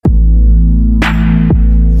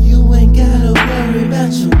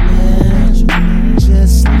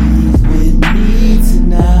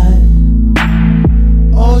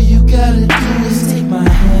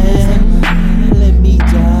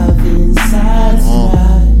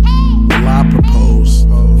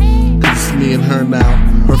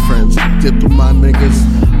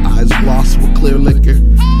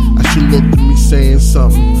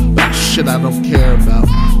I don't care about,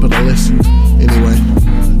 but I listened anyway.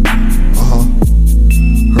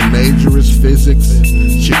 Her major is physics.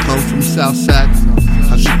 She comes from South Sac.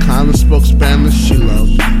 How she kinda spoke Spanish. She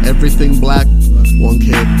loved everything black. One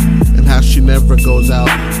kid, and how she never goes out.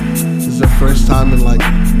 This is her first time in like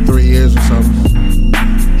 3 years or something.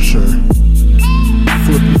 Sure.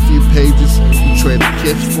 Flip a few pages, you trade a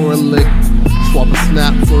kiss for a lick, swap a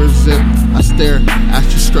snap for a zip. I stare as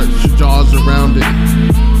she stretches her jaws around it.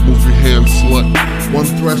 Move your hand, slut. One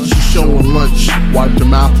thrust, she's showing lunch. Wiped her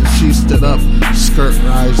mouth and she stood up, skirt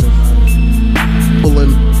rising.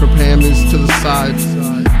 Pulling her panties to the sides,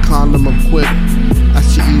 condom equipped. As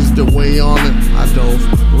she eased her way on it, I dove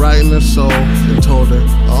right in her soul and told her,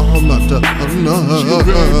 oh, I'm not the, no. She a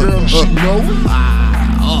bad girl, she know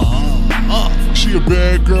it. She a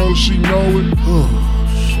bad girl, she know it. Oh,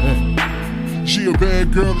 shit. She a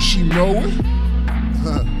bad girl, she know it.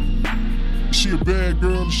 She a bad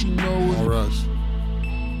girl, she know it. All right.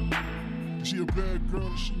 She a bad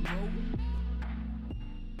girl, she know it.